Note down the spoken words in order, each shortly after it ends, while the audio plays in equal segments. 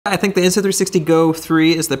I think the Insta360 Go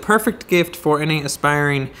 3 is the perfect gift for any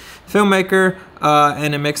aspiring filmmaker,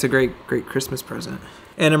 and it makes a great Christmas present.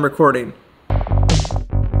 And I'm recording.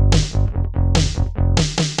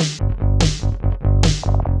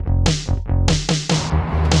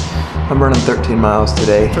 I'm running 13 miles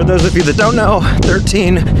today. For those of you that don't know,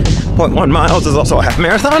 13.1 miles is also a half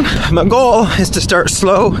marathon. My goal is to start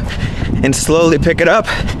slow and slowly pick it up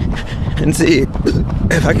and see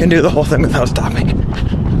if I can do the whole thing without stopping.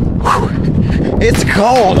 Whew. It's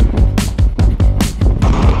cold.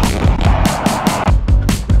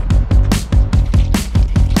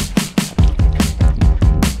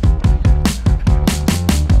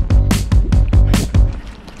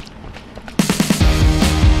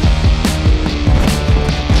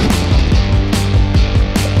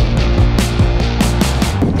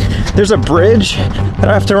 There's a bridge that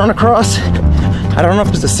I have to run across. I don't know if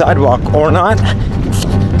it's a sidewalk or not,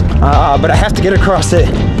 but I have to get across it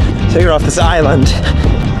to get off this island.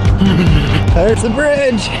 There's the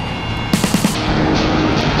bridge.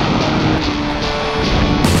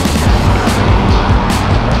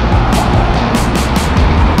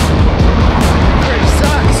 Bridge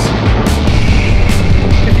sucks.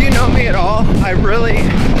 If you know me at all, I really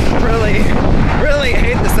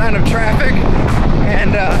hate the sound of traffic.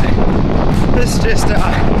 And this is just,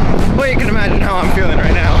 well, you can imagine how I'm feeling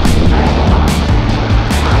right now.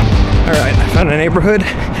 All right, I found a neighborhood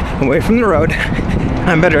away from the road.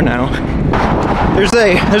 I'm better now. There's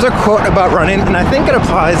a quote about running, and I think it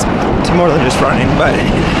applies to more than just running, but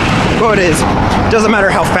the quote is, it doesn't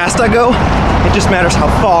matter how fast I go, it just matters how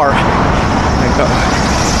far I go.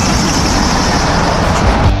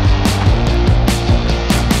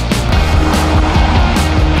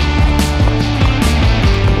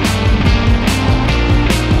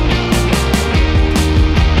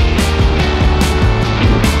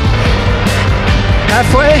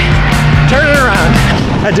 Halfway, turn it around.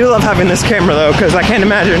 I do love having this camera though, because I can't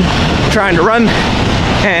imagine trying to run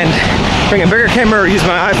and bring a bigger camera or use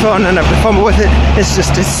my iPhone and have to fumble with it. It's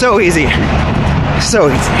so easy. So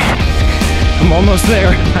easy. I'm almost there.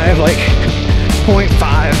 I have like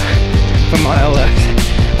 0.5 of a mile left.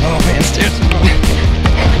 Oh man, stairs.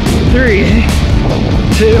 3,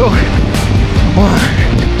 2,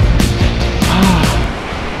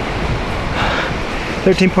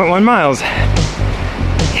 1. 13.1 miles.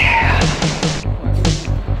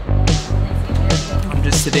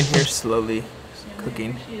 Sitting here slowly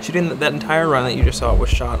cooking. Shooting that entire run that you just saw was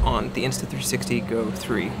shot on the Insta360 Go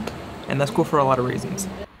 3, and that's cool for a lot of reasons.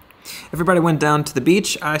 Everybody went down to the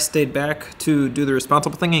beach. I stayed back to do the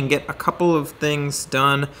responsible thing and get a couple of things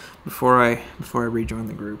done before I rejoined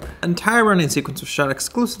the group. The entire running sequence was shot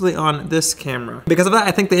exclusively on this camera. Because of that,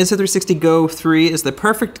 I think the Insta360 Go 3 is the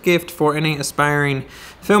perfect gift for any aspiring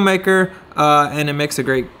filmmaker, and it makes a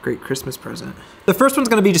great Christmas present. The first one's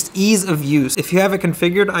gonna be just ease of use. If you have it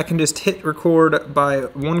configured, I can just hit record by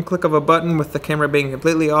one click of a button with the camera being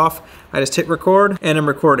completely off. I just hit record and I'm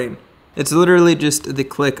recording. It's literally just the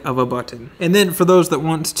click of a button. And then for those that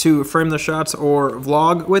want to frame the shots or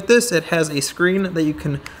vlog with this, it has a screen that you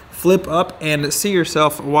can flip up and see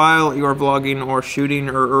yourself while you're vlogging or shooting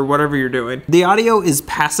or whatever you're doing. The audio is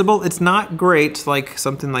passable. It's not great like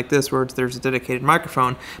something like this where there's a dedicated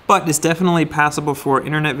microphone, but it's definitely passable for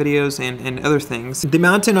internet videos and other things. The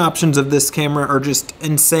mounting options of this camera are just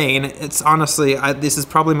insane. It's honestly, this is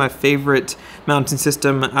probably my favorite mounting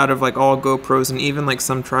system out of like all GoPros and even like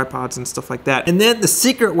some tripods and stuff like that. And then the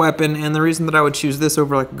secret weapon, and the reason that I would choose this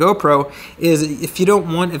over like a GoPro, is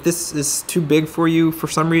if this is too big for you for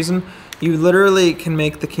some reason, you literally can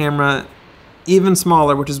make the camera even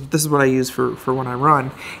smaller, this is what I use for when I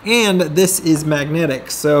run. And this is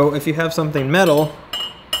magnetic, so if you have something metal,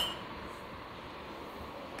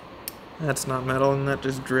 that's not metal and that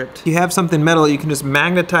just dripped. If you have something metal, you can just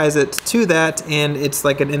magnetize it to that, and it's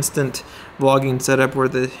like an instant vlogging setup where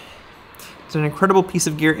it's an incredible piece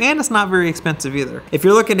of gear, and it's not very expensive either. If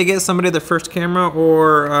you're looking to get somebody their first camera,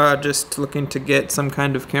 or just looking to get some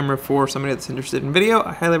kind of camera for somebody that's interested in video,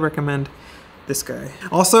 I highly recommend this guy.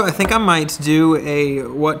 Also, I think I might do a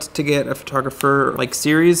what to get a photographer like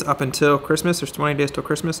series up until Christmas. There's 20 days till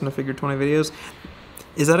Christmas, and I figured 20 videos.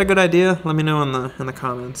 Is that a good idea? Let me know in the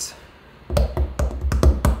comments.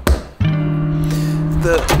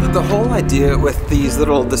 The whole idea with this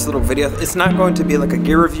little video, it's not going to be like a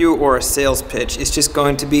gear review or a sales pitch. It's just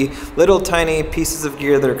going to be little tiny pieces of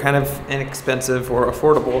gear that are kind of inexpensive or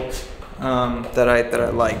affordable that I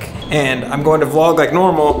like. And I'm going to vlog like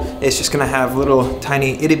normal. It's just gonna have little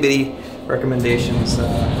tiny itty bitty recommendations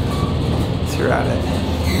throughout it.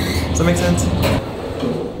 Does that make sense?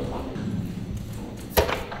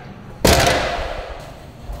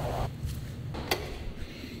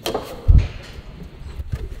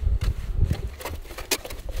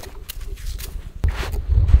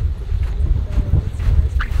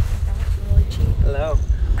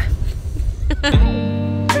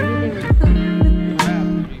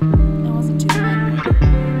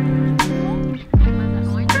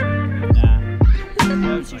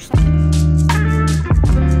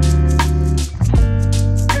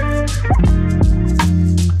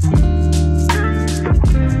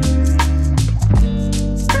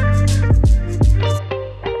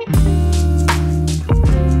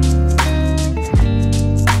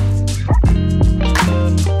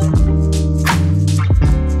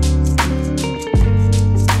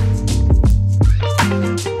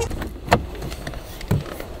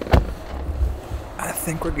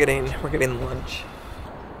 think we're getting lunch.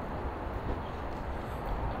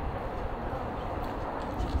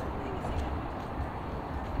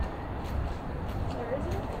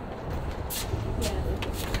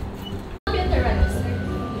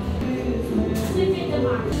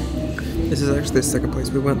 This is actually the second place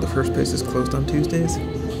we went. The first place is closed on Tuesdays.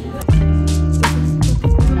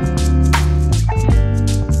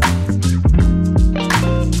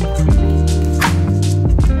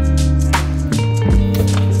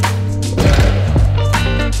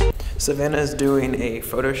 Savannah is doing a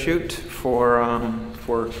photo shoot for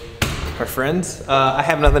our friends. I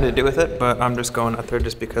have nothing to do with it, but I'm just going out there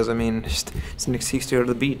just because, I mean, it's an excuse to go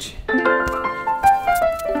to the beach.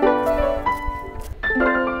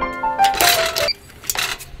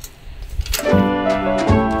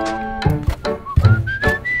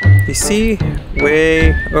 You see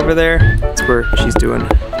way over there? That's where she's doing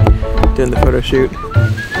the photo shoot.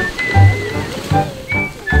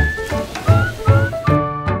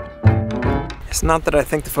 It's not that I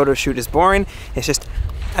think the photo shoot is boring, it's just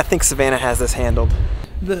I think Savannah has this handled.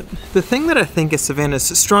 The thing that I think is Savannah's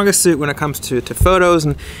strongest suit when it comes to photos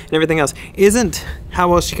and everything else isn't how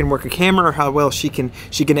well she can work a camera or how well she can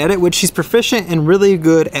edit, which she's proficient and really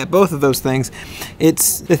good at both of those things.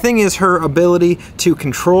 The thing is her ability to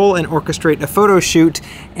control and orchestrate a photo shoot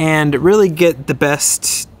and really get the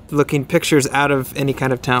best looking pictures out of any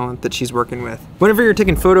kind of talent that she's working with. Whenever you're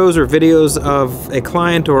taking photos or videos of a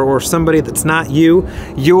client or somebody that's not you,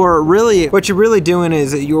 what you're really doing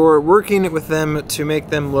is you're working with them to make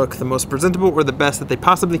them look the most presentable or the best that they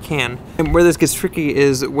possibly can. And where this gets tricky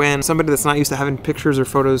is when somebody that's not used to having pictures or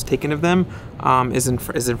photos taken of them is in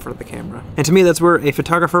front of the camera. And to me, that's where a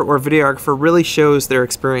photographer or videographer really shows their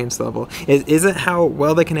experience level. It isn't how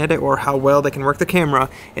well they can edit or how well they can work the camera,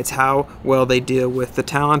 it's how well they deal with the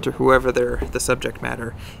talent or whoever the subject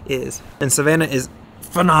matter is. And Savannah is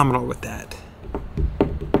phenomenal with that.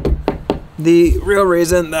 The real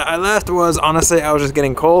reason that I left was, honestly, I was just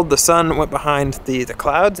getting cold. The sun went behind the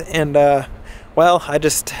clouds, and well, I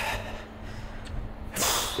just